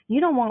You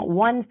don't want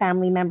one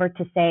family member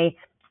to say,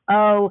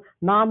 oh,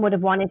 mom would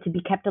have wanted to be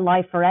kept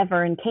alive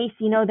forever in case,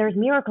 there's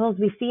miracles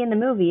we see in the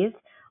movies.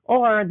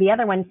 Or the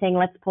other one saying,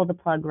 let's pull the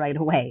plug right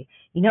away.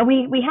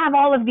 We have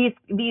all of these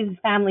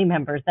family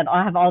members that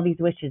all have all these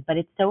wishes, but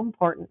it's so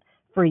important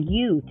for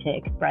you to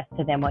express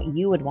to them what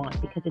you would want,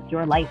 because it's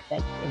your life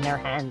that's in their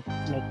hands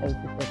to make those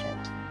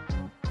decisions.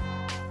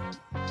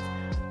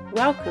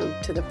 Welcome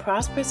to the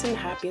Prosperous and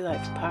Happy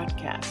Life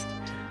podcast.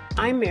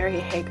 I'm Mary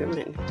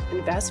Hagerman,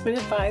 investment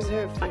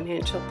advisor,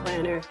 financial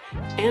planner,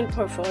 and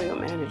portfolio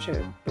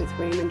manager with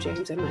Raymond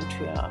James in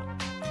Montreal.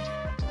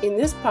 In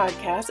this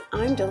podcast,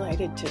 I'm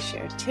delighted to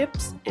share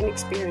tips and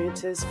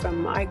experiences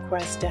from my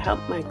quest to help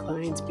my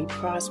clients be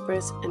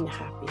prosperous and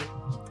happy.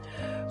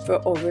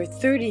 For over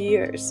 30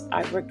 years,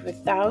 I've worked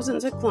with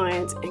thousands of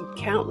clients and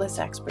countless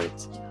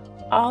experts,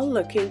 all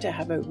looking to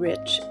have a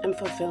rich and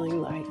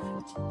fulfilling life.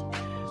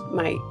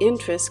 My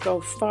interests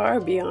go far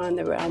beyond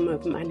the realm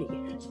of money,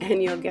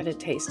 and you'll get a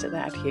taste of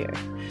that here.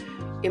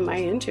 In my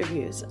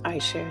interviews, I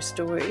share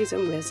stories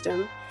and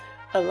wisdom,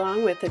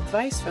 along with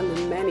advice from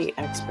the many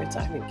experts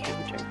I've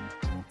encountered.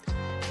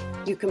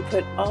 You can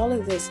put all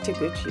of this to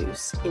good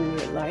use in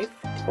your life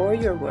or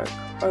your work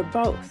or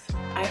both.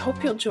 I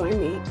hope you'll join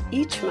me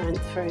each month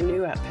for a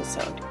new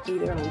episode,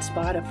 either on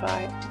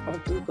Spotify or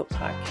Google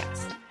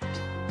Podcasts.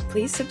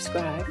 Please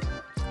subscribe,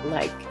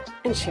 like,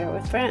 and share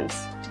with friends.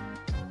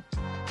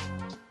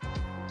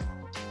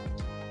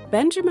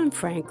 Benjamin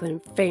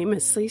Franklin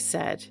famously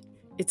said,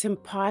 "It's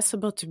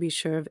impossible to be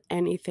sure of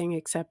anything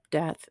except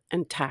death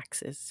and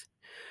taxes."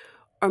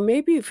 Or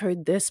maybe you've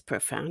heard this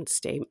profound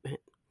statement: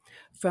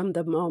 from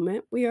the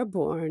moment we are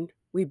born,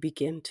 we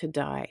begin to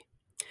die.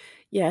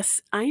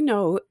 Yes, I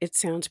know it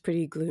sounds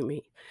pretty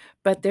gloomy,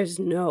 but there's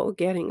no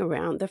getting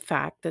around the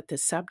fact that the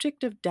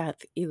subject of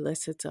death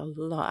elicits a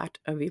lot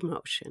of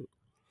emotion.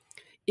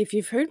 If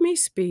you've heard me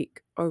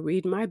speak or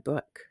read my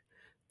book,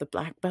 The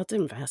Black Belt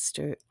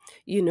Investor,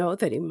 you know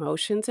that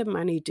emotions and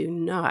money do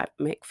not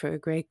make for a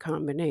great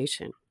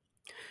combination.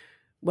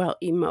 Well,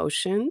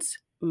 emotions,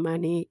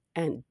 money,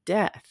 and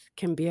death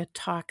can be a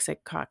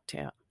toxic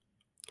cocktail.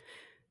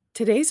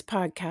 Today's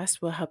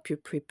podcast will help you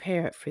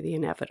prepare for the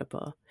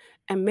inevitable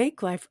and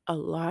make life a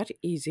lot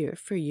easier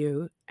for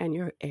you and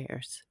your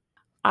heirs.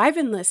 I've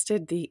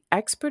enlisted the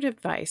expert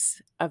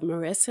advice of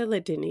Marissa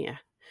Ladinia.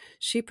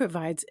 She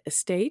provides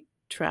estate,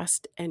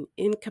 trust, and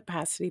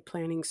incapacity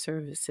planning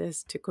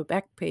services to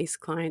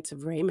Quebec-based clients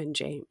of Raymond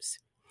James.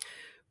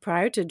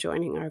 Prior to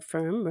joining our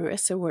firm,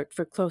 Marissa worked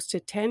for close to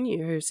 10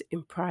 years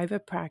in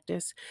private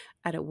practice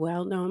at a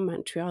well-known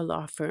Montreal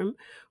law firm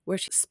where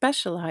she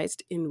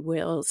specialized in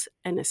wills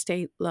and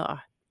estate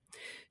law.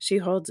 She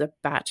holds a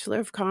Bachelor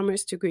of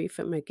Commerce degree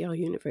from McGill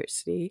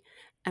University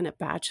and a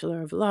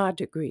Bachelor of Law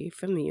degree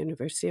from the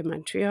University of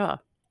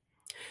Montreal.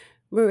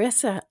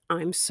 Marissa,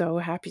 I'm so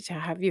happy to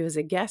have you as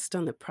a guest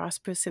on the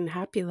Prosperous and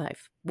Happy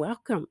Life.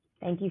 Welcome.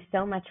 Thank you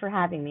so much for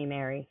having me,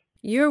 Mary.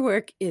 Your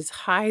work is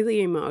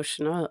highly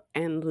emotional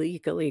and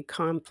legally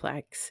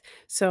complex,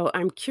 so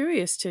I'm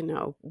curious to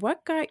know,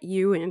 what got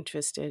you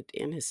interested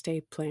in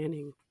estate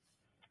planning?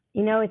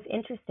 It's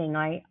interesting.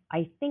 I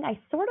think I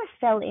sort of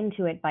fell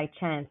into it by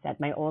chance at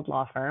my old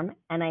law firm,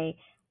 and I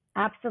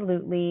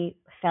absolutely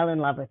fell in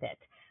love with it.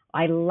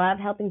 I love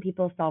helping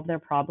people solve their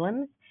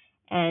problems,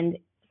 and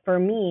to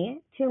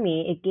me,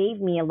 it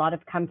gave me a lot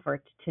of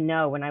comfort to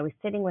know when I was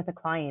sitting with a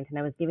client and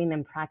I was giving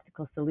them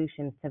practical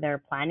solutions to their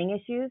planning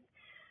issues,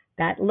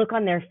 that look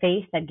on their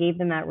face that gave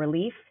them that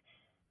relief,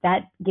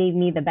 that gave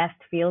me the best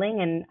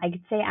feeling. And I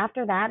could say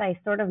after that, I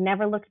sort of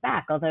never looked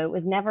back, although it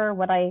was never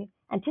what I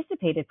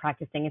anticipated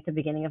practicing at the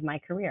beginning of my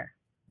career.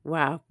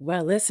 Wow.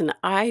 Well, listen,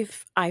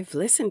 I've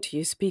listened to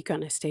you speak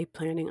on estate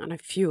planning on a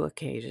few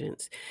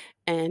occasions,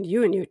 and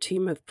you and your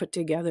team have put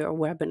together a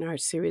webinar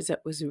series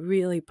that was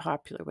really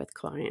popular with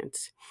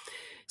clients.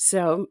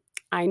 So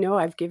I know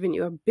I've given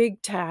you a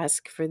big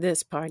task for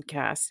this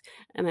podcast,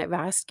 and I've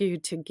asked you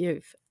to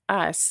give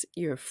us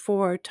your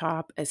 4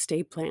 top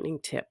estate planning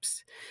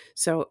tips.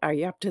 So are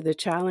you up to the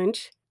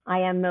challenge? I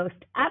am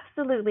most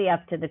absolutely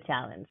up to the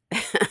challenge.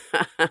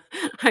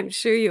 I'm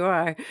sure you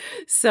are.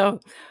 So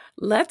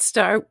let's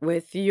start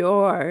with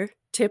your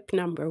tip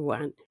number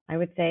 1. I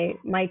would say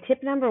my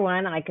tip number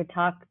 1, I could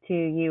talk to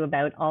you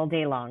about all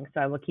day long, so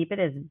I will keep it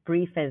as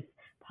brief as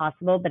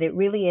possible, but it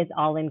really is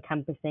all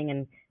encompassing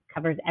and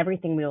covers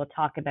everything we will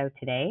talk about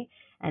today.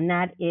 And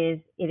that is,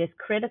 it is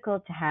critical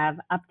to have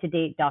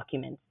up-to-date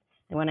documents.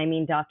 And when I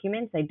mean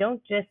documents, I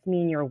don't just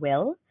mean your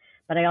will,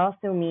 but I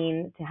also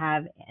mean to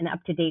have an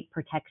up-to-date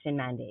protection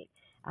mandate.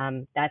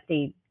 That's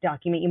a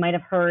document you might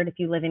have heard if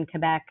you live in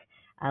Quebec,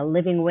 a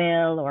living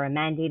will or a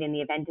mandate in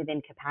the event of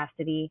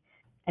incapacity.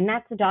 And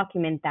that's a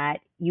document that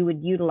you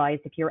would utilize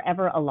if you're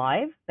ever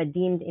alive but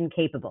deemed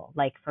incapable,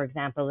 like, for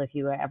example, if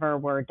you ever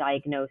were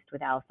diagnosed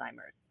with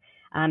Alzheimer's.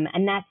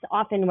 And that's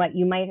often what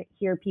you might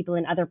hear people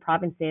in other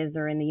provinces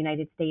or in the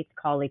United States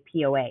call a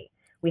POA.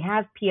 We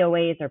have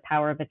POAs, or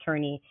power of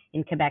attorney,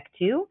 in Quebec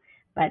too,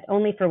 but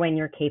only for when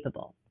you're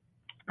capable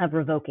of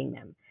revoking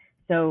them.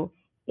 So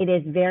It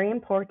is very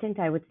important,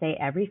 I would say,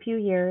 every few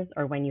years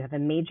or when you have a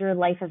major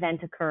life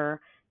event occur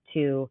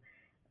to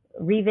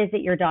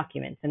revisit your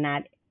documents,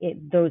 and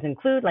those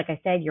include, like I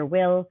said, your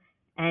will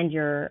and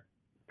your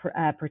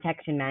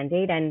protection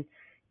mandate. And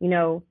you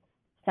know,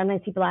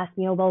 sometimes people ask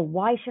me, "Oh, well,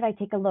 why should I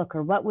take a look,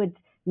 or what would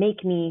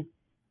make me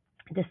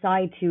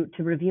decide to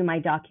review my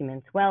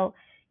documents?" Well,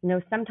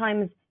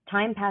 sometimes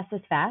time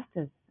passes fast,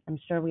 as I'm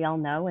sure we all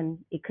know, and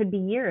it could be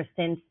years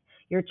since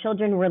your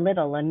children were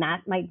little, and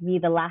that might be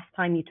the last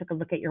time you took a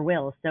look at your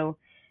will. So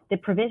the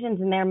provisions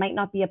in there might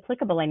not be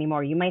applicable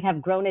anymore. You might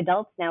have grown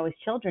adults now as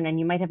children, and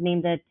you might have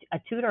named a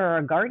tutor or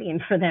a guardian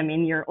for them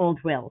in your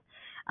old will.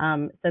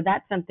 So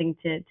that's something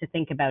to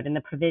think about, and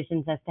the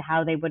provisions as to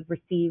how they would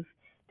receive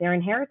their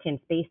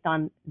inheritance based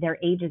on their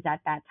ages at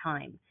that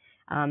time.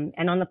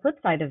 And on the flip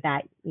side of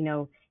that,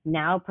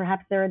 now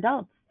perhaps they're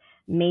adults,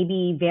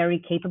 maybe very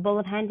capable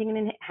of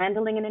handling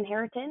an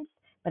inheritance,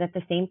 but at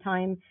the same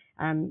time,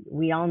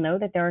 we all know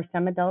that there are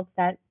some adults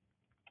that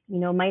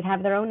might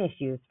have their own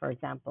issues, for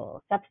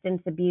example,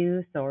 substance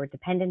abuse or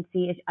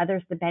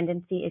others'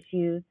 dependency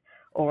issues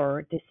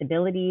or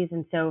disabilities.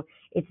 And so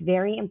it's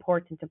very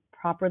important to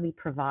properly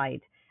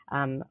provide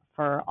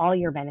for all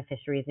your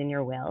beneficiaries in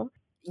your will.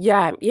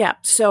 Yeah, yeah.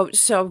 So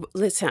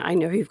listen, I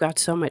know you've got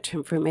so much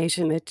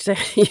information that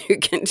you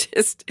can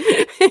just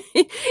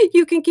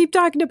you can keep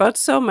talking about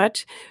so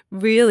much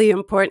really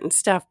important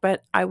stuff,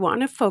 but I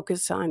want to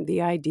focus on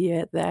the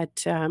idea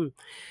that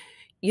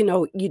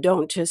you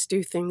don't just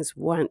do things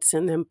once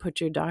and then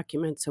put your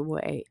documents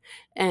away.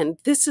 And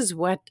this is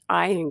what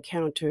I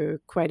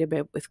encounter quite a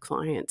bit with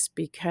clients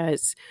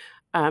because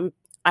um,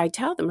 I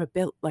tell them a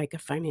bit like a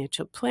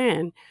financial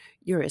plan.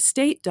 Your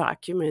estate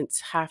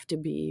documents have to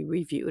be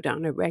reviewed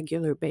on a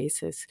regular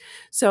basis.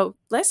 So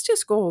let's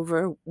just go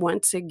over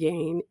once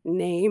again,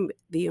 name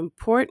the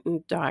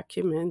important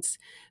documents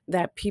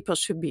that people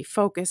should be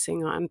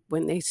focusing on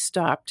when they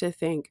stop to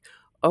think,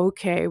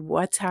 okay,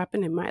 what's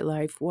happened in my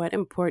life? What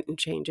important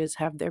changes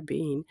have there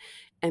been?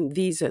 And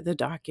these are the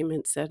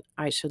documents that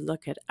I should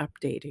look at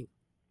updating.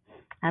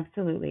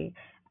 Absolutely.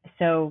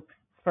 So,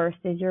 first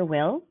is your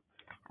will,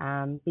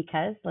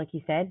 because, like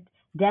you said,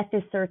 death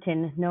is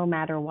certain no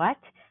matter what.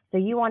 So,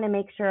 you want to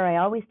make sure. I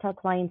always tell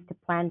clients to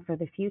plan for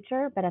the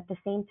future, but at the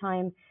same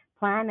time,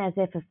 plan as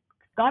if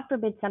God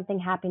forbid, something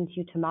happened to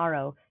you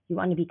tomorrow, you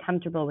want to be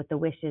comfortable with the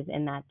wishes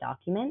in that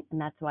document.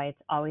 And that's why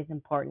it's always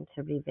important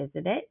to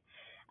revisit it.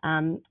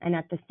 And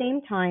at the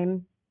same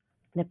time,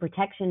 the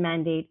protection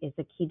mandate is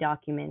a key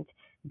document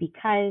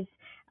because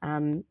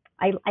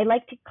I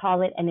like to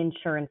call it an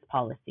insurance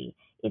policy.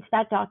 It's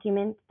that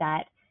document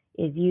that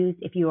is used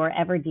if you are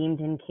ever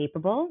deemed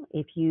incapable,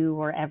 if you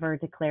were ever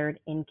declared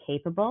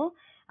incapable.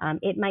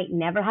 It might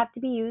never have to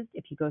be used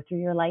if you go through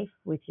your life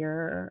with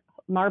your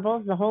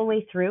marbles the whole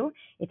way through.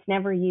 It's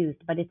never used,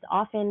 but it's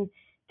often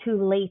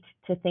too late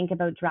to think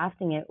about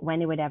drafting it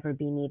when it would ever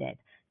be needed.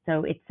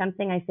 So it's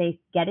something I say,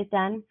 get it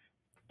done,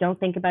 don't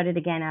think about it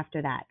again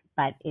after that,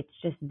 but it's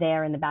just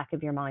there in the back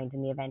of your mind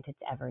in the event it's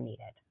ever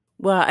needed.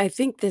 Well, I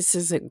think this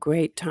is a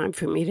great time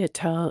for me to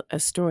tell a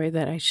story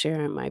that I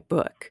share in my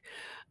book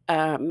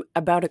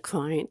about a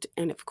client.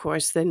 And of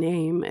course, the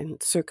name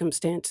and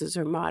circumstances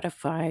are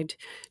modified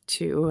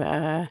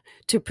to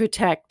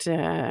protect.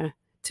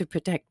 To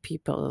protect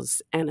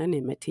people's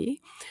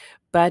anonymity,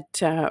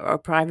 but or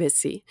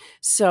privacy.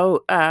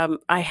 So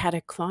I had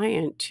a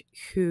client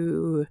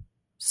who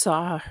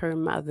saw her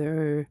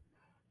mother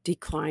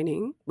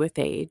declining with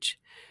age,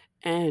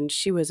 and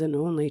she was an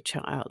only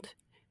child.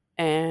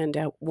 And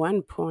at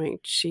one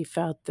point, she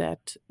felt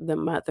that the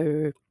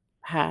mother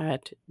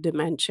had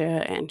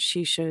dementia and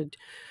she should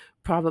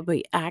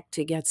probably act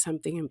to get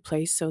something in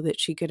place so that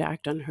she could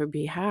act on her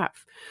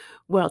behalf.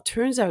 Well,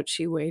 turns out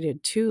she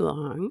waited too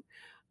long.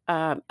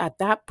 At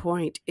that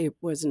point, it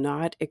was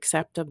not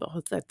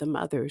acceptable that the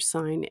mother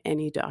sign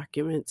any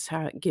documents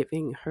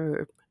giving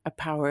her a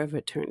power of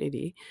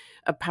attorney,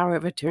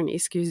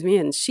 excuse me,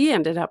 and she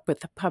ended up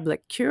with a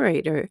public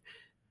curator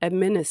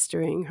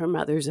administering her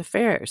mother's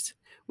affairs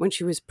when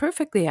she was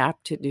perfectly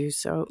apt to do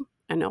so,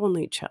 an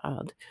only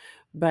child,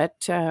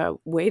 but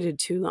waited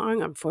too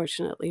long,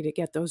 unfortunately, to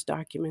get those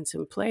documents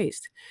in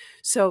place.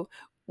 So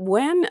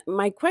when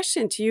my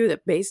question to you,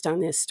 that based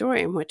on this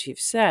story and what you've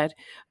said,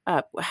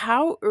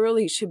 how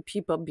early should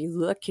people be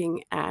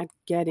looking at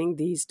getting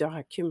these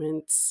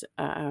documents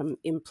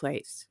in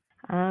place?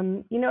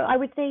 I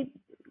would say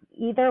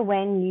either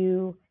when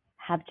you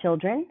have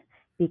children,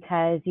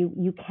 because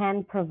you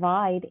can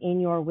provide in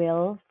your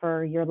will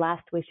for your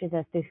last wishes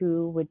as to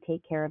who would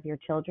take care of your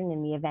children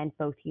in the event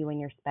both you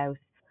and your spouse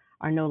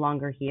are no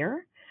longer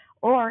here.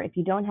 Or if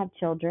you don't have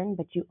children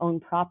but you own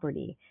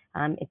property,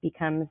 it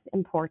becomes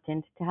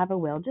important to have a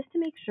will just to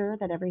make sure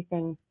that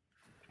everything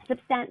as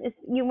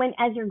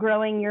you're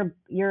growing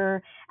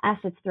your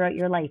assets throughout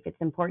your life,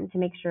 it's important to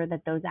make sure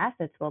that those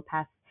assets will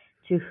pass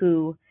to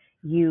who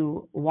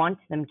you want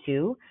them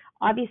to.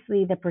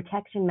 Obviously, the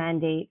protection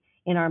mandate,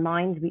 in our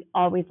minds, we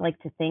always like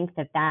to think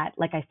that,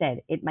 like I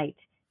said, it might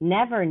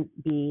never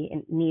be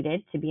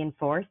needed to be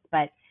enforced,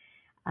 but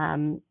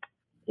um,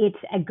 it's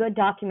a good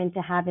document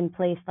to have in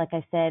place, like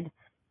I said,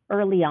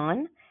 early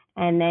on,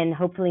 and then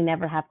hopefully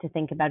never have to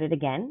think about it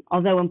again,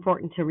 although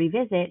important to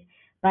revisit.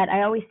 But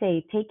I always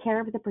say take care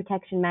of the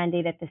protection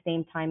mandate at the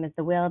same time as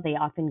the will. They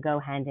often go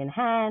hand in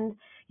hand.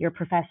 Your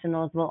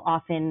professionals will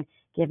often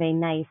give a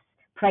nice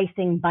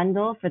pricing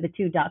bundle for the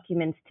two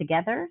documents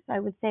together. So I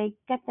would say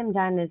get them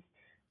done as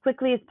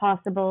quickly as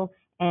possible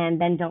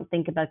and then don't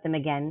think about them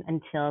again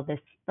until the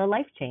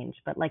life change.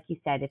 But like you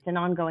said, it's an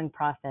ongoing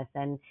process.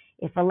 And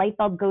if a light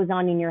bulb goes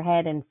on in your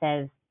head and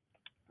says,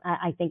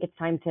 I think it's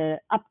time to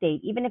update,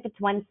 even if it's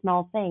one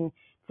small thing,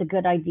 it's a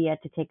good idea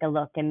to take a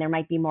look. And there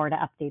might be more to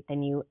update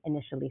than you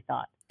initially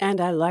thought. And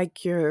I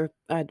like your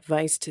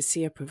advice to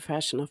see a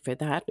professional for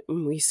that.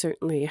 And we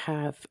certainly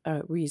have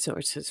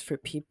resources for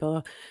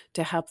people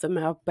to help them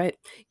out. But,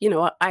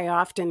 I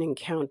often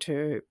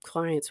encounter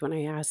clients when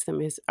I ask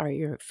them are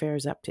your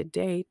affairs up to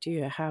date? Do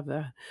you have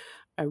a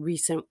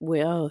recent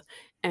will?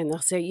 And they'll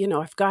say,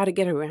 I've got to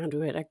get around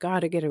to it. I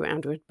got to get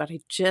around to it, but I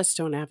just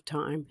don't have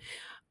time.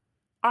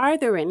 Are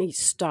there any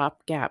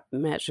stopgap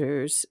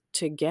measures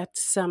to get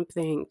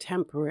something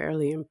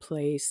temporarily in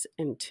place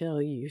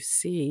until you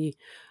see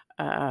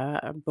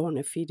a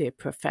bona fide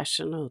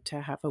professional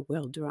to have a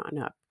will drawn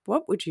up?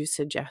 What would you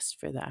suggest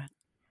for that?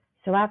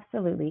 So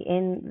absolutely.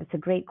 It's a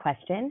great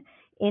question.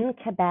 In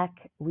Quebec,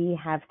 we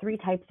have three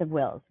types of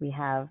wills. We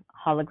have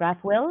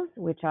holograph wills,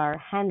 which are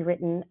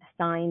handwritten,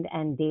 signed,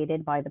 and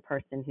dated by the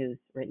person who's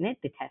written it,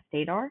 the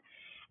testator.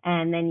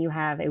 And then you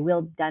have a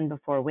will done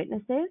before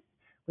witnesses,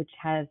 which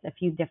has a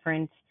few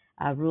different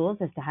rules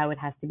as to how it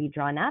has to be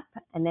drawn up.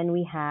 And then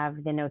we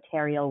have the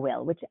notarial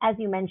will, which, as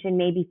you mentioned,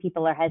 maybe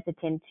people are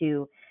hesitant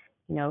to,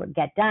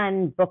 get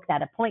done, book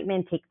that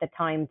appointment, take the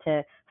time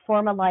to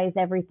formalize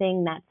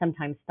everything. That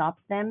sometimes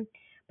stops them.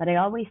 But I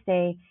always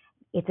say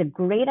it's a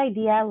great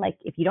idea. Like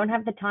if you don't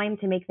have the time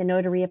to make the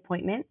notary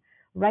appointment,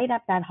 write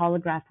up that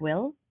holograph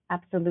will,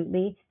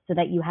 absolutely, so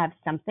that you have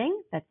something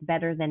that's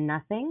better than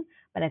nothing.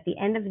 But at the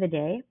end of the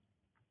day,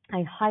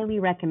 I highly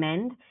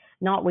recommend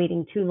not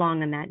waiting too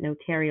long on that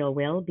notarial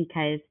will,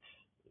 because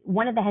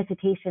one of the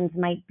hesitations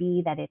might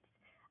be that it's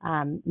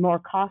more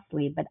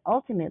costly, but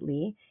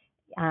ultimately,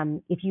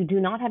 if you do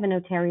not have a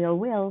notarial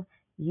will,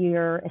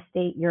 your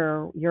estate,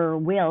 your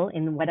will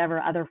in whatever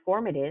other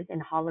form it is, in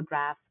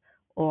holograph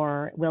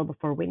or will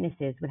before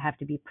witnesses, would have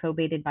to be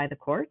probated by the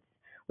courts,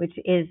 which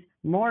is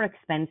more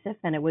expensive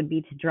than it would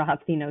be to draw up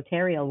the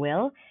notarial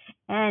will.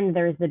 And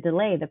there's the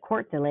delay, the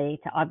court delay,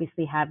 to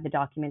obviously have the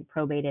document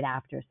probated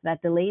after. So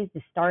that delays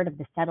the start of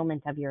the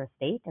settlement of your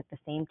estate at the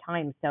same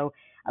time. So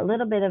a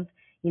little bit of,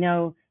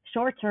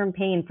 short-term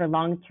pain for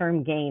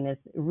long-term gain is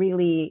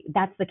really,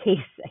 that's the case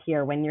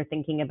here when you're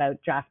thinking about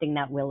drafting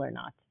that will or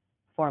not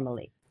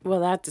formally. Well,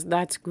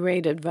 that's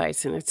great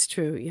advice, and it's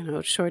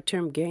true.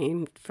 Short-term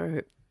gain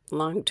for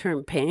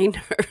long-term pain.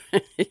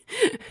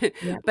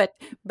 Yep.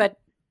 But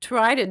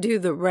try to do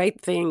the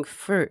right thing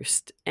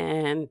first,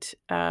 and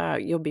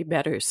you'll be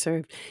better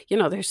served.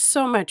 There's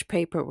so much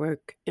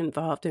paperwork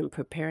involved in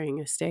preparing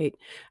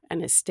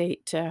an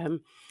estate.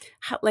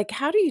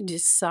 How do you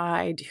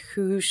decide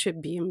who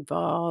should be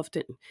involved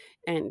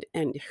and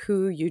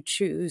who you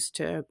choose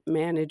to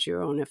manage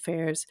your own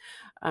affairs?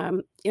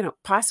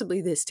 Possibly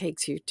this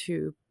takes you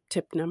to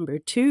tip number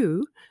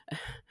 2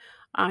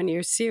 on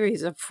your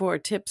series of 4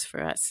 tips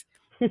for us.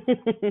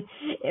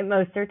 It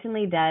most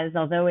certainly does.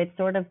 Although it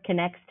sort of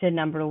connects to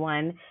number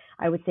 1,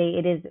 I would say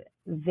it is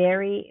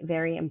very,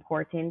 very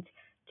important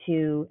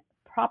to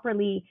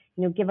properly,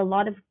 give a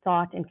lot of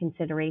thought and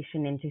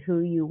consideration into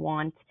who you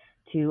want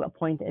to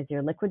appoint as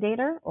your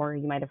liquidator, or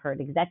you might have heard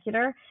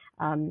executor,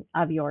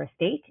 of your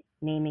estate,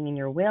 naming in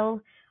your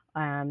will,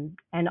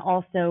 and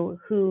also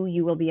who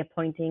you will be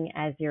appointing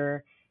as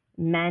your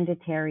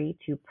mandatory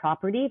to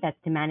property. That's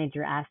to manage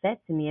your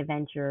assets in the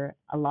event you're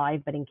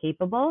alive but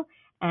incapable,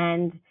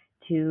 and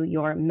to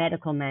your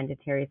medical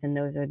mandataries. And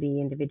those are the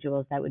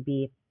individuals that would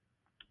be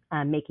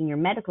making your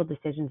medical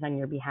decisions on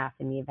your behalf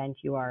in the event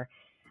you are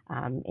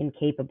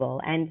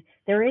incapable. And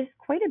there is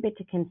quite a bit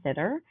to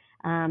consider.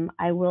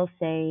 I will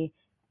say,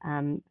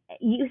 it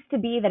used to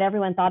be that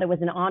everyone thought it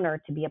was an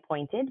honor to be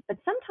appointed, but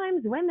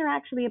sometimes when they're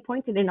actually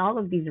appointed in all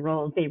of these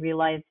roles, they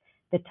realize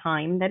the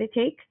time that it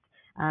takes,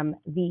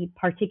 the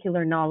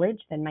particular knowledge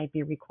that might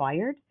be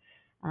required.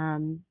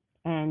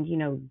 And,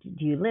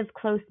 do you live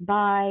close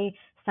by?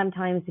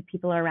 Sometimes if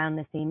people are around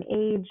the same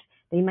age,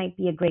 they might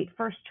be a great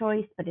first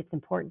choice, but it's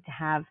important to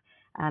have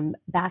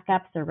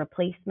backups or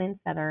replacements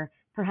that are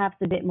perhaps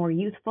a bit more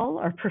youthful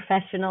or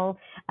professional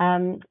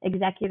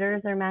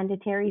executors or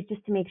mandataries,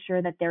 just to make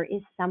sure that there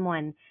is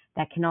someone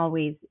that can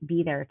always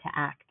be there to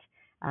act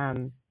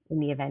in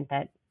the event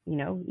that,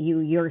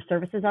 your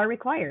services are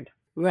required.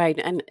 Right.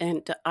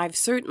 And I've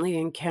certainly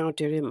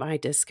encountered in my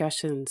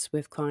discussions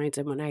with clients,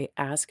 and when I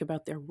ask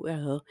about their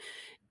will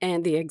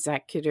and the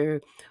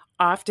executor,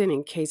 often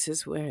in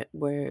cases where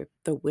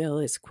the will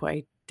is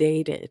quite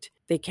dated,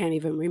 they can't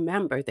even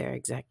remember their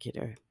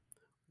executor.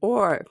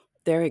 Or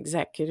their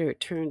executor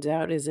turns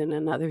out is in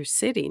another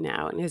city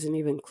now and isn't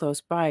even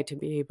close by to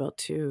be able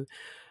to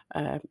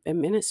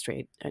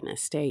administrate an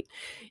estate.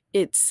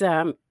 It's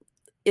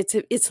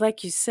it's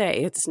like you say,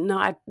 it's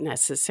not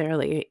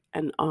necessarily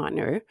an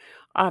honor.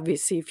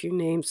 Obviously, if you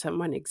name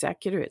someone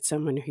executor, it's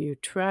someone who you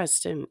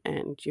trust,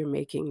 and you're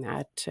making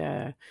that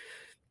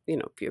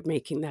if you're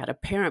making that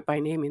apparent by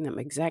naming them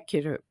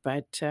executor.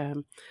 But I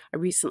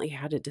recently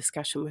had a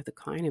discussion with a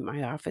client in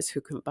my office who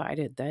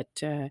confided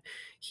that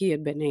he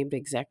had been named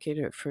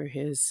executor for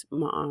his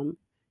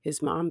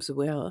mom's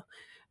will.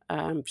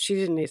 She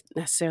didn't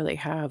necessarily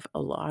have a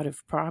lot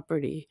of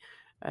property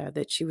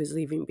that she was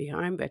leaving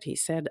behind, but he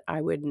said,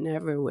 I would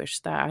never wish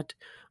that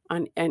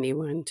on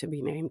anyone to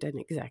be named an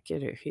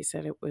executor. He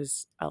said it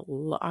was a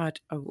lot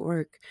of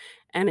work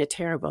and a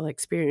terrible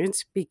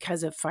experience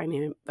because of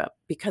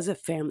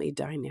family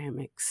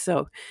dynamics.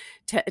 So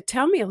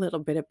tell me a little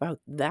bit about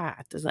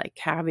that, like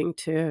having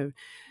to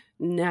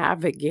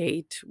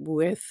navigate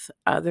with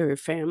other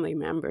family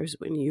members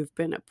when you've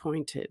been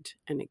appointed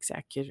an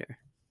executor.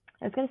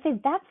 I was going to say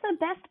that's the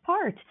best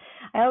part.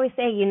 I always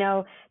say,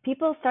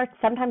 people start,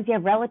 sometimes you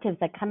have relatives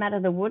that come out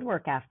of the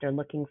woodwork after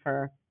looking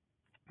for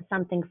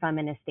something from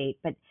an estate,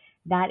 but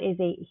that is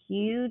a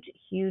huge,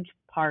 huge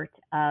part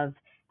of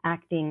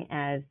acting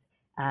as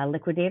a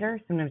liquidator.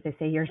 Sometimes they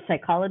say you're a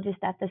psychologist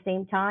at the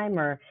same time,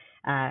 or,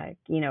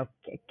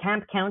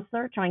 camp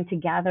counselor, trying to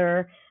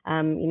gather,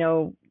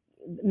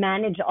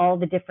 manage all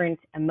the different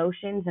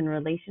emotions and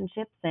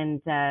relationships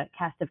and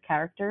cast of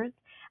characters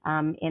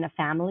in a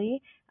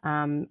family.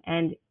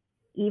 And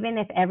even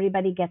if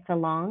everybody gets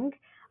along,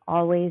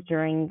 always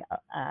during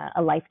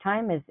a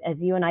lifetime, as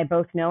you and I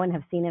both know and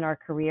have seen in our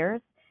careers,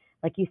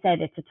 like you said,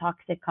 it's a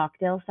toxic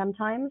cocktail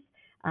sometimes.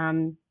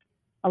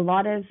 A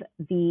lot of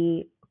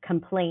the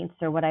complaints,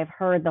 or what I've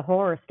heard, the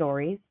horror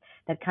stories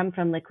that come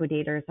from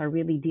liquidators, are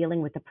really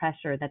dealing with the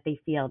pressure that they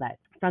feel that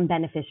from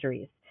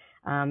beneficiaries.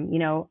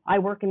 I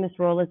work in this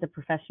role as a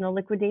professional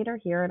liquidator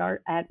here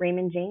at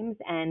Raymond James,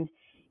 and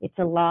it's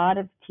a lot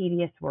of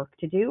tedious work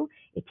to do.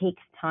 It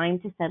takes time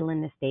to settle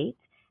in the state.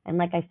 And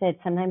like I said,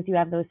 sometimes you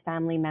have those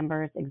family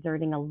members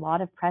exerting a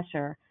lot of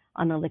pressure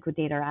on the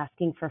liquidator,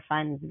 asking for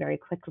funds very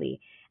quickly.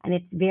 And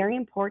it's very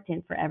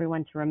important for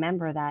everyone to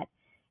remember that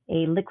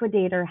a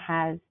liquidator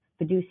has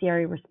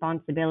fiduciary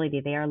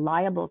responsibility. They are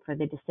liable for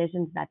the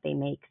decisions that they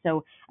make.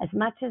 So as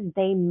much as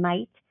they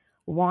might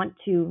want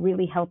to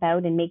really help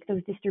out and make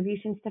those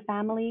distributions to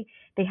family,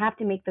 they have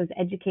to make those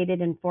educated,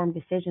 informed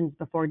decisions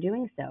before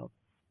doing so.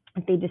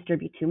 If they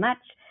distribute too much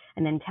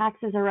and then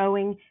taxes are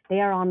owing, they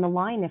are on the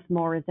line if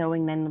more is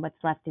owing than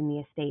what's left in the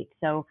estate.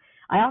 So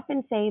I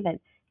often say that,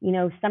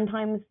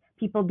 sometimes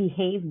people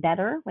behave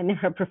better when there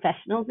are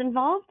professionals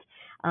involved.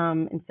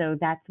 And so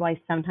that's why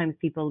sometimes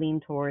people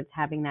lean towards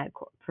having that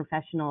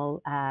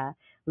professional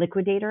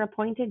liquidator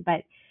appointed.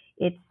 But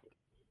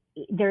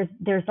there's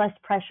less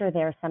pressure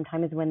there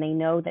sometimes when they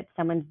know that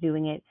someone's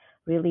doing it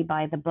really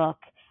by the book,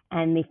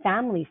 and the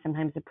family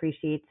sometimes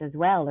appreciates as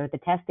well, or the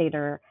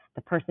testator,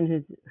 the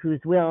person whose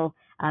will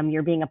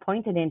you're being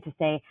appointed in, to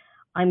say,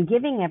 I'm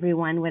giving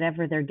everyone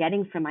whatever they're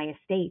getting from my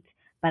estate,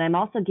 but I'm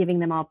also giving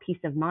them all peace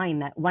of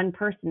mind that one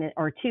person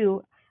or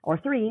two or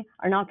three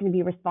are not going to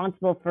be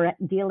responsible for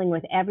dealing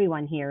with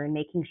everyone here and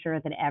making sure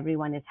that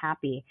everyone is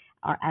happy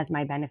as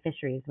my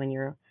beneficiaries when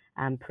you're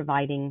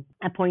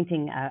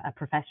appointing a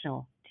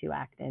professional to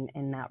act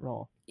in that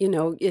role.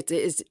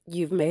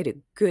 You've made a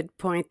good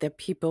point that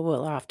people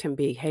will often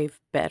behave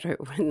better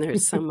when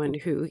there's someone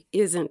who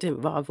isn't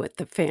involved with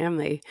the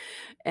family.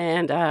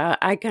 And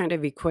I kind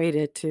of equate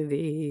it to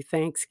the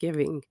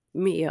Thanksgiving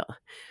meal.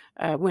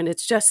 When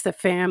it's just the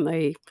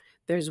family,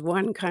 there's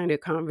one kind of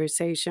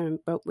conversation,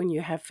 but when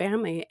you have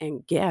family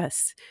and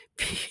guests,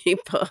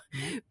 people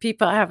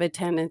have a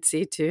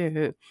tendency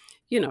to,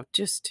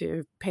 just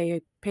to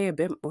pay a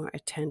bit more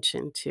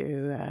attention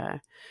to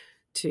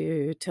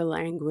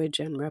language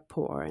and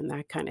rapport and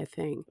that kind of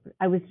thing.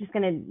 I was just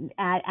going to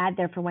add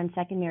there for 1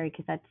 second, Mary,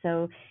 because that's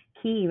so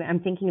key. I'm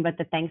thinking about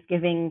the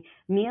Thanksgiving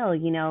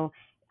meal,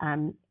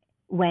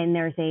 when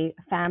there's a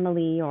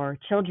family or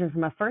children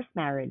from a first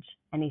marriage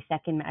and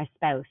a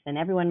spouse, and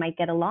everyone might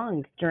get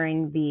along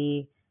during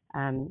the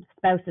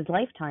spouse's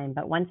lifetime,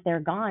 but once they're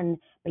gone,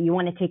 but you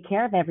want to take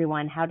care of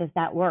everyone, how does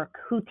that work?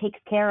 Who takes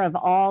care of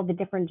all the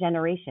different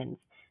generations?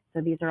 So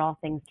these are all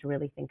things to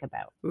really think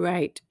about.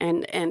 Right.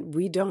 And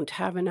we don't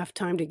have enough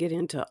time to get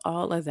into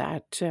all of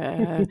that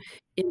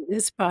in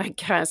this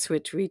podcast,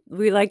 which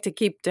we like to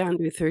keep down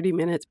to 30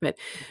 minutes. But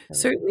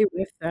certainly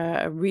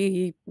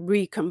with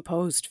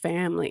recomposed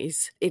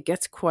families, it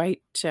gets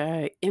quite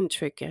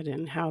intricate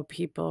in how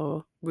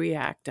people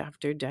react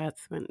after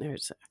death when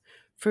there's a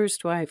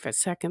first wife, a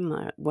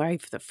second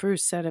wife, the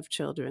first set of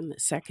children, the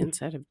second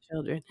set of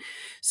children.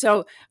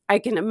 So I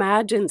can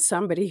imagine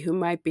somebody who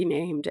might be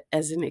named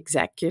as an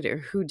executor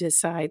who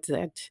decides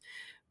that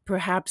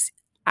perhaps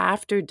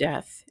after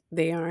death,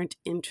 they aren't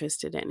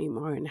interested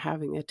anymore in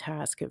having the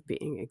task of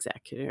being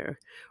executor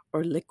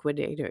or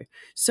liquidator.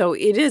 So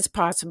it is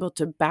possible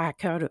to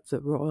back out of the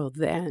role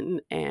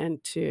then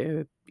and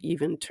to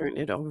even turn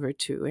it over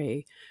to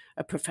a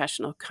a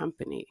professional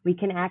company. We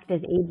can act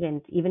as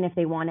agents, even if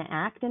they want to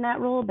act in that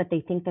role, but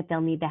they think that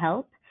they'll need the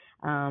help.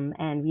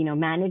 And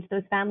manage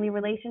those family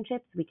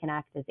relationships. We can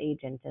act as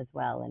agents as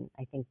well, and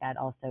I think that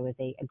also is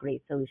a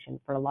great solution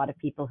for a lot of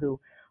people who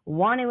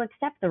want to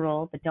accept the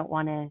role but don't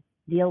want to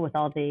deal with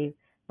all the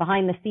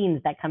behind the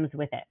scenes that comes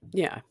with it.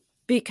 Yeah,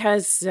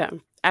 because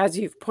as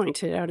you've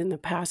pointed out in the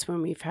past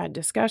when we've had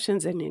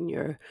discussions and in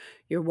your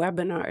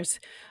webinars,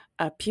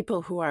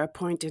 people who are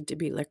appointed to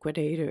be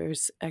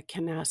liquidators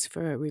can ask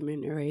for a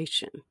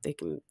remuneration. They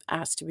can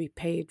ask to be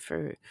paid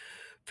for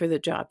the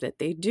job that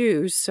they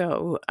do.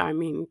 So, I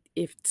mean,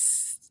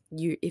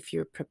 if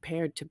you're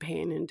prepared to pay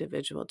an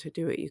individual to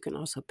do it, you can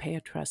also pay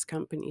a trust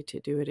company to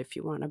do it if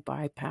you want to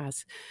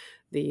bypass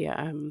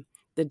the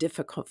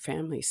difficult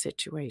family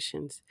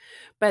situations.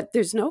 But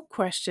there's no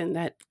question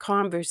that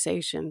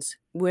conversations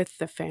with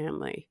the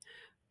family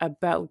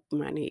about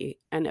money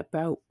and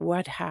about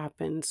what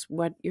happens,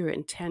 what your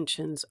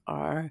intentions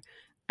are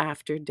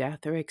after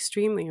death are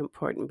extremely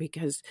important,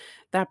 because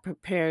that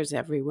prepares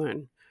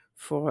everyone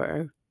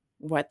for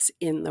what's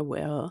in the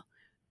will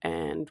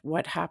and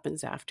what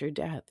happens after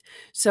death.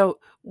 So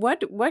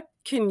what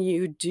can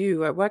you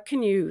do, or what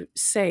can you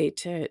say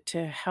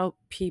to help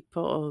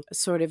people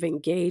sort of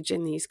engage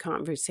in these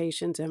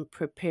conversations and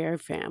prepare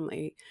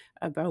family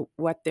about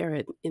what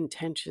their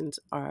intentions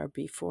are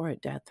before a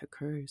death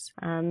occurs?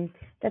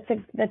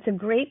 That's a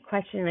great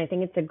question. I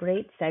think it's a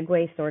great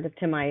segue sort of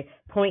to my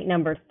point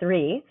number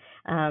 3,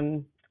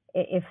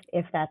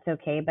 if that's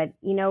okay. But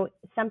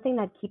something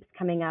that keeps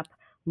coming up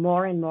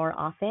more and more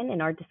often in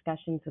our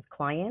discussions with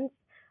clients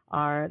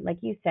are, like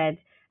you said,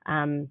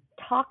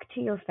 talk to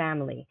your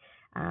family.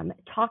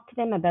 Talk to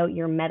them about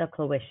your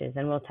medical wishes,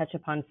 and we'll touch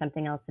upon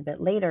something else a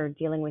bit later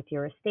dealing with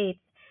your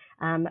estates.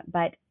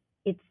 But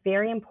it's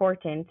very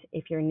important,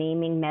 if you're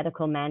naming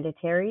medical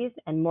mandatories,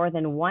 and more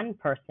than one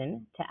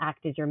person to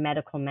act as your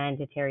medical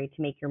mandatory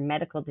to make your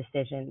medical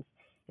decisions,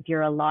 if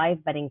you're alive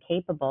but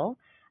incapable,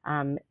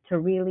 to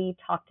really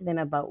talk to them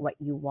about what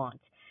you want.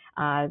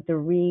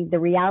 The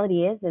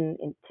reality is,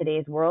 in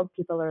today's world,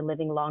 people are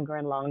living longer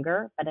and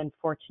longer, but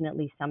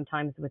unfortunately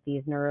sometimes with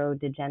these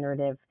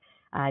neurodegenerative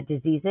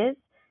diseases.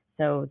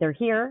 So they're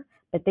here,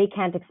 but they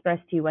can't express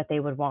to you what they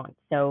would want.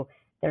 So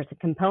there's a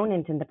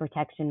component in the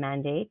protection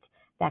mandate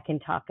that can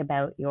talk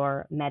about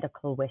your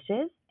medical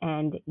wishes.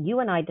 And you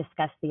and I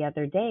discussed the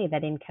other day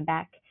that in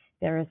Quebec,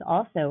 there is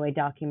also a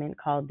document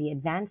called the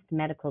Advanced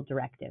Medical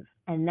Directive.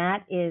 And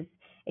that is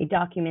a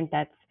document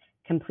that's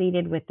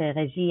completed with the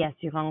Régie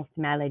Assurance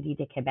Maladie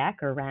de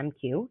Québec, or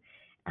RAMQ.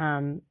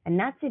 And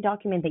that's a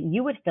document that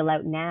you would fill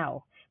out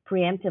now,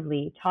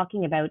 preemptively,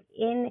 talking about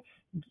in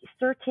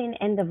certain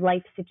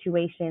end-of-life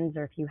situations,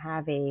 or if you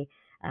have a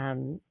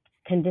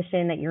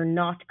condition that you're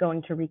not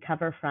going to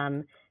recover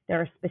from, there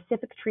are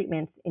specific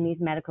treatments in these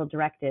medical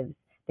directives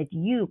that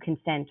you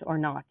consent or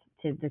not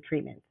to the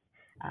treatments.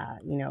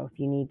 If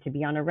you need to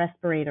be on a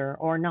respirator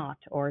or not,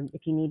 or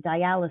if you need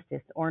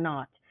dialysis or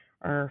not,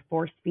 or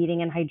force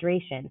feeding and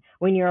hydration.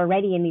 When you're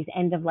already in these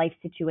end-of-life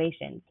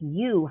situations,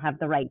 you have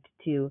the right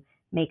to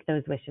make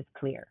those wishes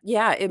clear.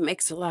 Yeah, it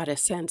makes a lot of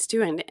sense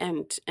too.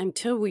 And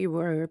until we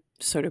were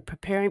sort of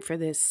preparing for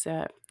this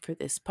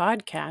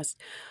podcast,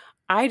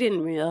 I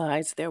didn't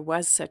realize there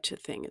was such a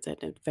thing as an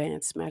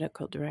advanced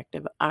medical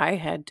directive. I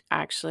had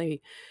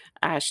actually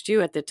asked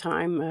you at the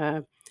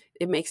time.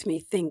 It makes me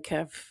think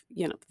of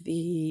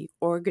the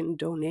organ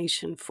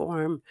donation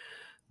form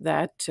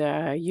that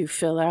you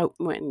fill out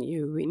when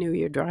you renew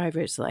your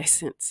driver's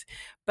license.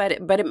 But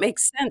it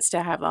makes sense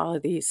to have all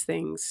of these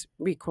things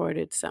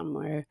recorded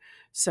somewhere,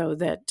 so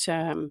that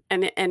and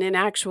in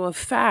actual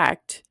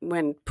fact,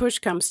 when push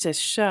comes to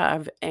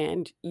shove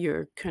and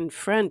you're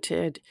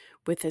confronted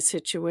with a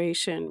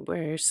situation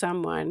where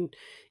someone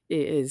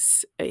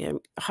is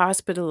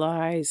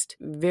hospitalized,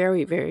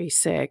 very, very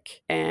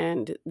sick,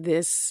 and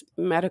this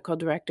medical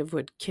directive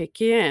would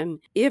kick in,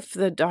 if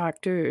the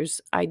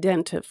doctors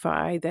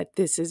identify that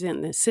this is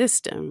in the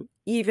system,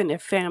 even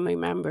if family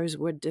members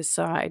would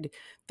decide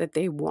that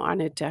they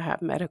wanted to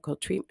have medical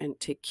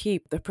treatment to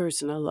keep the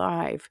person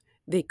alive,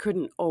 they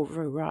couldn't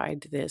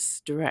override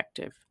this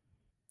directive.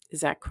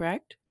 Is that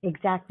correct?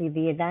 Exactly.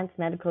 The Advanced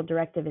Medical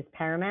Directive is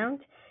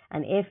paramount.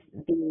 And if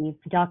the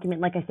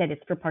document, like I said,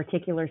 it's for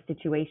particular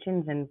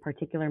situations and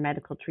particular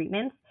medical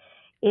treatments.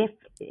 If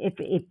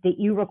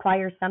you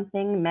require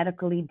something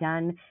medically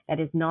done that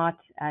is not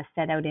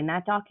set out in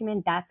that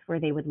document, that's where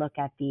they would look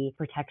at the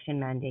protection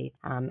mandate,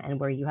 and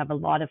where you have a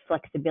lot of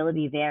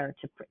flexibility there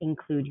to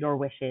include your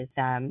wishes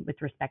with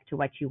respect to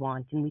what you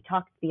want. And we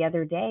talked the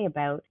other day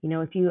about,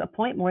 if you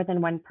appoint more than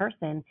one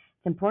person,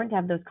 it's important to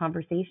have those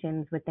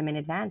conversations with them in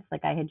advance,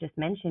 like I had just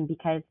mentioned,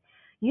 because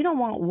you don't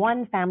want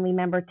one family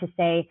member to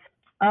say,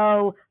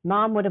 oh,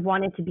 mom would have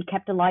wanted to be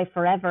kept alive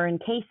forever in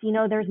case,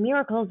 there's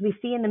miracles we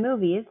see in the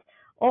movies.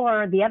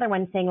 Or the other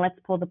one saying, let's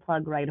pull the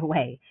plug right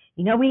away.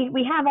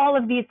 We have all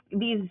of these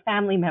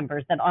family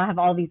members that all have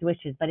all these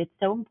wishes, but it's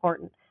so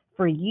important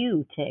for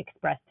you to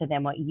express to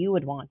them what you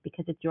would want,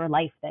 because it's your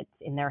life that's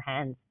in their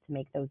hands to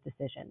make those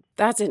decisions.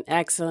 That's an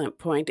excellent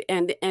point.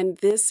 And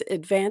this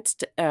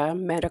advanced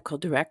medical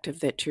directive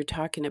that you're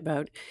talking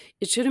about,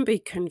 it shouldn't be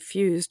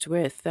confused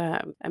with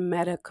a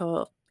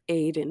medical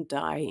aid in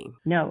dying.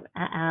 No,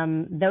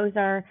 those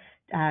are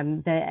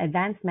the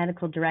advanced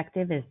medical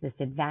directive is this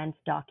advanced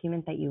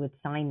document that you would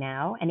sign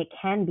now, and it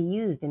can be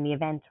used in the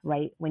event,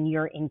 right, when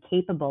you're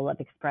incapable of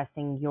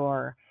expressing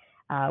your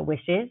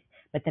wishes.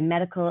 But the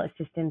medical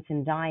assistance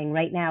in dying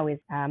right now is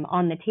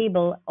on the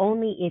table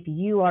only if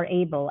you are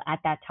able at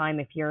that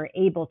time, if you're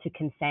able to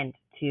consent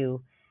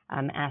to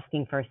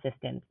asking for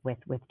assistance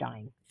with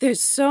dying. There's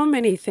so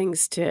many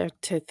things to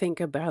think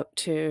about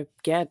to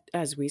get,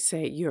 as we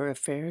say, your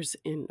affairs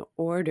in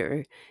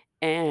order.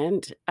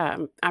 And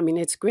I mean,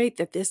 it's great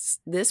that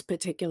this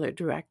particular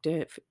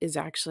directive is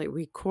actually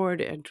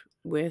recorded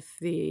with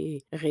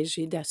the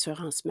Régie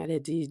d'assurance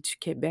maladie du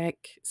Québec,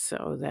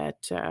 so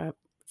that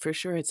for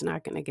sure it's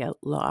not going to get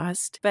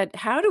lost. But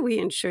how do we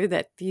ensure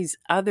that these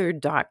other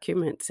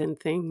documents and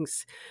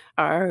things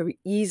are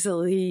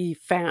easily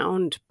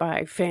found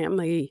by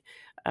family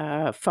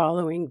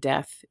following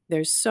death?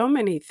 There's so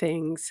many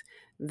things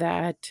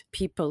that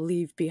people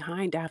leave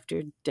behind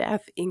after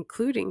death,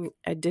 including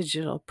a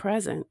digital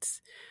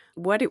presence.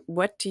 What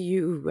do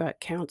you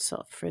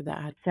counsel for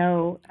that?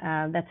 So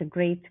that's a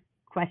great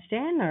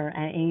question, or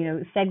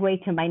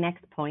segue to my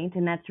next point,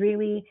 and that's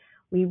really,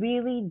 we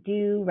really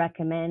do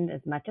recommend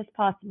as much as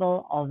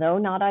possible, although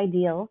not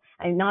ideal.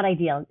 It's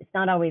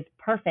not always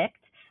perfect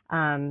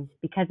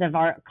because of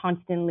our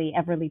constantly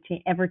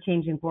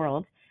ever-changing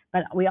world.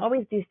 But we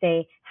always do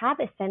say, have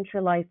a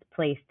centralized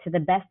place to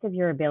the best of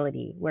your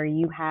ability where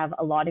you have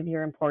a lot of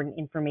your important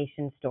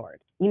information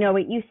stored. You know,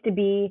 it used to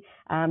be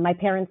my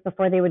parents,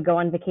 before they would go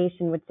on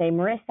vacation, would say,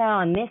 Marissa,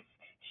 on this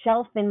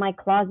shelf in my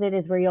closet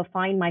is where you'll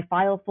find my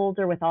file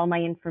folder with all my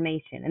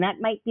information. And that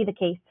might be the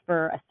case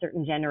for a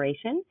certain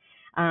generation.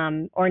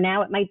 Or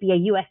now it might be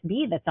a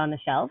USB that's on the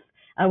shelf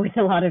with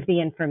a lot of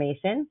the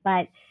information.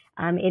 But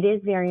it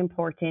is very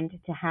important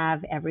to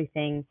have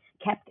everything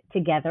kept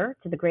together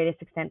to the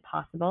greatest extent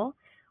possible.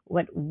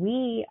 What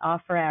we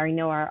offer,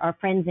 our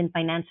friends in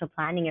financial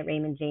planning at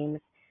Raymond James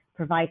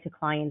provide to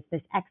clients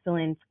this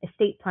excellent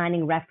estate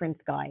planning reference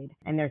guide.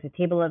 And there's a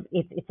table of,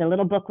 it's a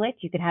little booklet.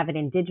 You could have it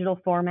in digital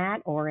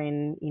format, or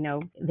in,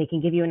 they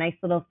can give you a nice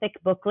little thick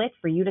booklet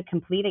for you to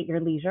complete at your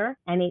leisure.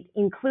 And it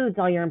includes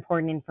all your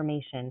important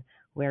information,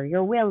 where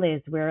your will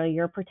is, where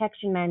your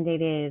protection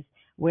mandate is,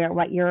 where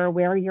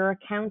your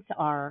accounts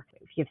are,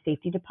 if you have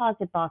safety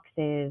deposit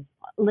boxes,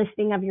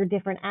 listing of your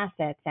different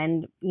assets,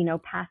 and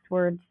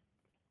passwords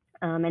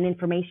and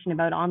information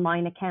about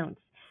online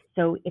accounts.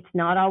 So it's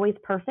not always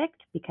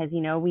perfect, because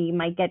we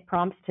might get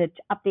prompts to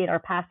update our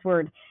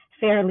password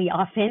fairly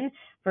often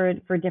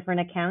for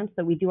different accounts,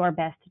 but we do our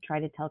best to try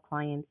to tell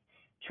clients,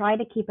 try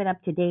to keep it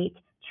up to date,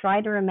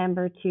 try to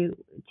remember to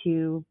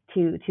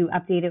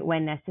update it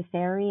when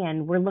necessary.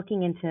 And we're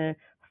looking into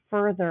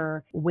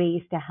further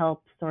ways to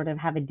help sort of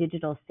have a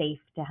digital safe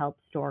to help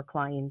store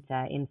client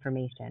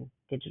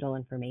digital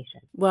information.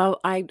 Well,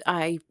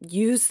 I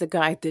use the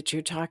guide that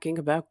you're talking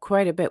about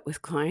quite a bit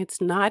with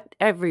clients. Not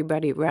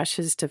everybody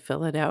rushes to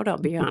fill it out, I'll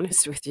be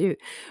honest with you,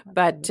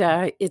 but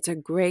it's a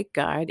great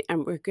guide,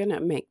 and we're going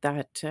to make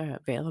that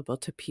available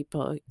to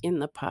people in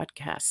the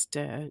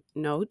podcast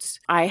notes.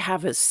 I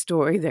have a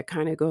story that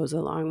kind of goes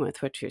along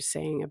with what you're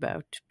saying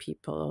about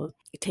people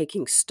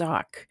taking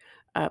stock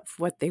of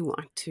what they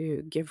want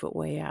to give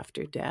away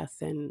after death.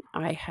 And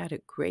I had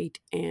a great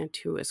aunt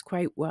who was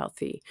quite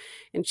wealthy,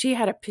 and she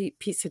had a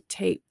piece of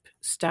tape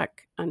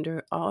stuck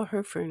under all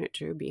her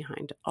furniture,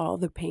 behind all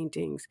the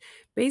paintings,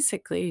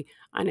 basically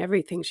on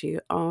everything she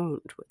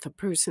owned, with the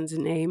person's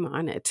name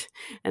on it.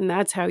 And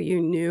that's how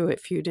you knew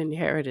if you'd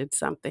inherited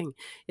something,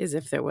 is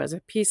if there was a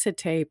piece of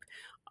tape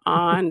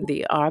on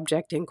the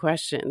object in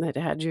question that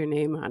had your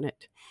name on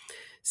it.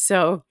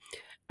 So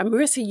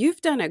Marissa,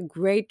 you've done a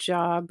great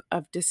job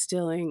of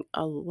distilling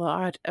a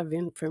lot of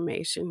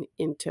information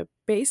into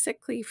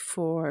basically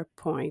 4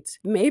 points.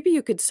 Maybe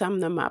you could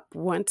sum them up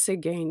once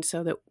again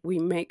so that we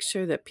make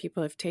sure that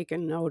people have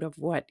taken note of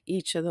what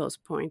each of those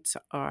points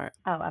are.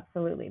 Oh,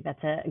 absolutely.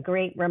 That's a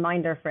great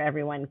reminder for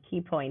everyone. Key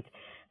point.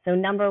 So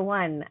number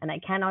 1, and I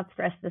cannot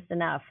stress this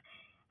enough,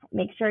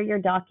 make sure your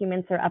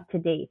documents are up to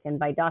date. And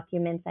by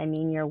documents, I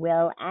mean your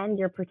will and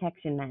your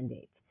protection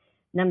mandate.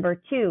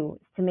 Number 2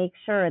 is to make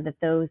sure that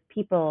those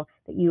people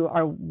that you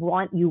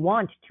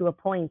want to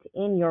appoint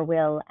in your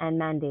will and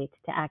mandate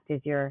to act as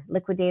your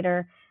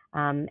liquidator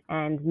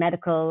and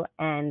medical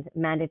and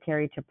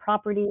mandatory to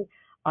property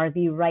are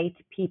the right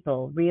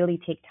people.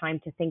 Really take time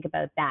to think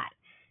about that.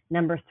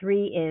 Number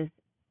 3 is,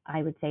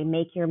 I would say,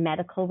 make your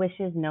medical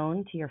wishes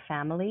known to your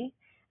family,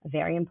 a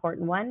very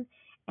important one.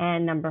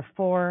 And number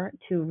 4,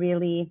 to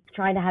really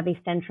try to have a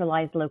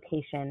centralized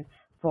location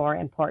for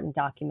important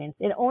documents.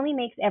 It only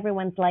makes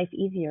everyone's life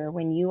easier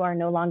when you are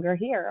no longer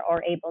here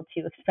or able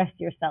to express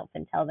yourself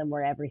and tell them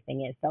where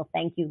everything is. They'll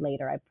thank you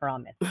later, I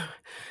promise.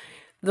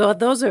 Though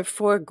those are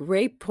 4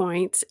 great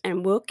points,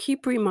 and we'll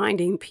keep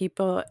reminding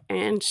people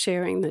and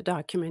sharing the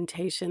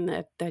documentation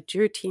that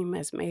your team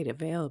has made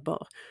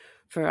available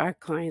for our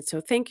clients. So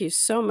thank you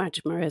so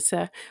much,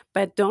 Marissa.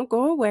 But don't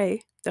go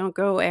away. Don't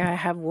go away. I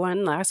have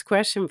one last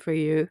question for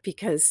you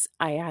because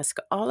I ask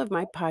all of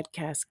my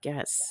podcast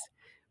guests,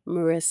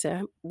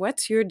 Marissa,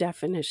 what's your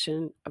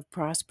definition of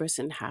prosperous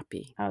and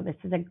happy? Oh, this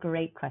is a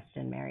great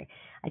question, Mary.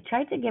 I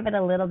tried to give it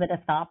a little bit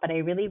of thought, but I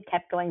really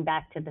kept going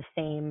back to the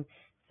same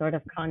sort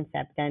of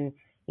concept. And,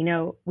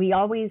 we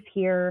always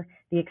hear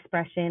the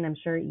expression, I'm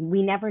sure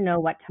we never know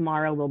what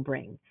tomorrow will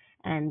bring.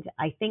 And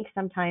I think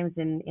sometimes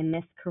in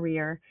this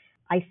career,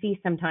 I see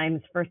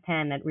sometimes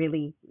firsthand that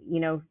really,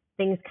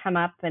 things come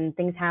up and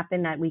things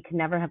happen that we could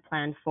never have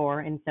planned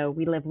for. And so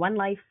we live one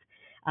life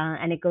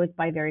and it goes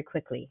by very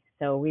quickly.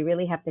 So we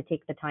really have to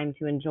take the time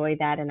to enjoy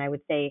that. And I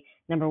would say,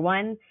 number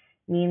one,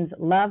 means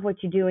love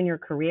what you do in your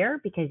career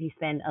because you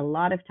spend a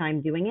lot of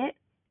time doing it,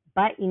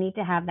 but you need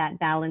to have that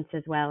balance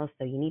as well.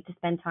 So you need to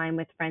spend time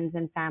with friends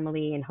and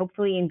family and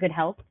hopefully in good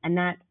health. And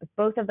that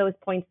both of those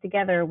points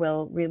together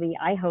will really,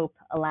 I hope,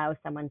 allow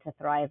someone to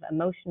thrive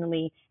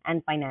emotionally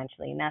and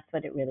financially. And that's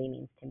what it really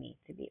means to me,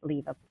 to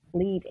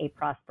lead a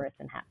prosperous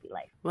and happy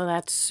life. Well,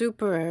 that's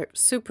super,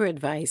 super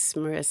advice,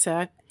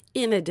 Marissa,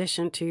 in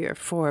addition to your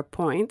 4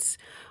 points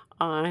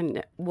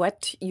on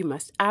what you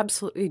must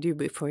absolutely do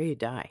before you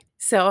die.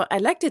 So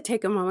I'd like to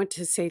take a moment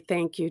to say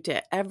thank you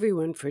to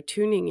everyone for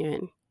tuning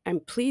in.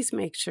 And please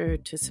make sure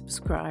to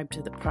subscribe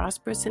to the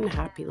Prosperous and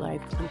Happy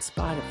Life on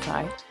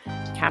Spotify,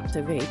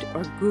 Captivate,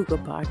 or Google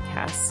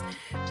Podcasts.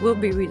 We'll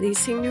be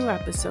releasing new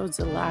episodes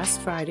the last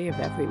Friday of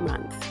every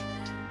month.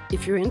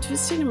 If you're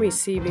interested in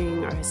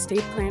receiving our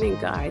estate planning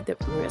guide that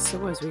Marissa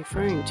was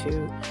referring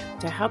to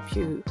help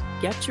you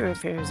get your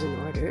affairs in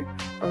order,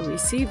 or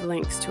receive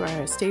links to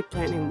our estate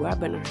planning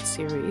webinar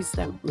series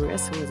that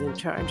Marissa was in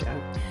charge of,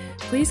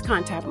 please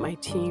contact my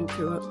team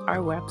through our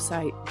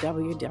website,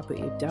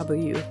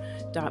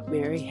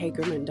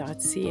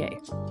 www.maryhagerman.ca.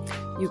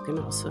 You can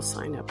also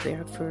sign up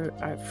there for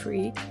our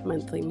free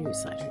monthly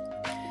newsletter.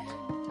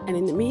 And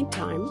in the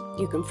meantime,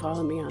 you can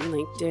follow me on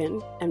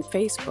LinkedIn and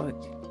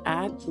Facebook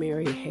at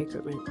Mary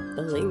Hagerman.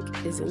 The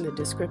link is in the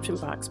description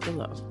box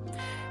below.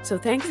 So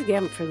thanks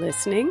again for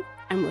listening,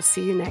 and we'll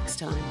see you next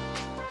time.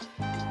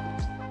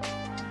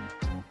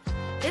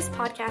 This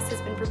podcast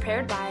has been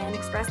prepared by and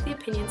expressed the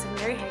opinions of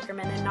Mary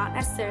Hagerman and not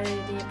necessarily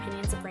the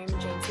opinions of Raymond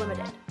James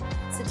Limited.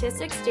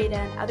 Statistics, data,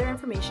 and other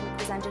information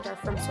presented are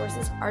from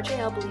sources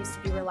RJL believes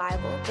to be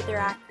reliable, but their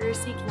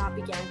accuracy cannot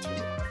be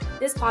guaranteed.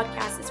 This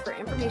podcast is for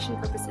information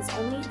purposes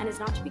only and is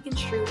not to be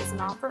construed as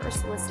an offer or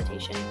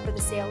solicitation for the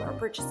sale or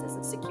purchases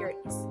of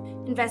securities.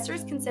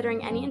 Investors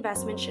considering any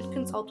investment should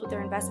consult with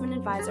their investment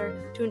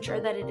advisor to ensure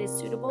that it is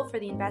suitable for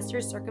the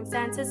investor's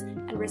circumstances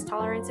and risk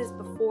tolerances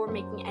before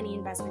making any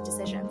investment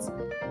decisions.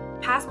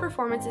 Past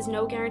performance is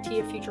no guarantee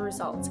of future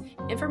results.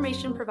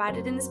 Information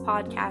provided in this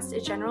podcast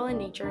is general in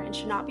nature and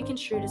should not be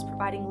construed as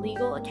providing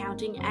legal,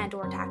 accounting,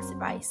 and/or tax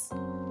advice.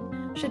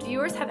 Should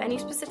viewers have any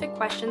specific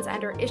questions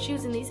and/or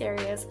issues in these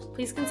areas,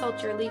 please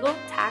consult your legal,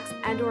 tax,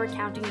 and/or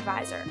accounting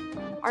advisor.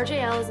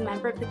 RJL is a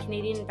member of the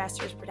Canadian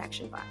Investors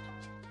Protection Fund.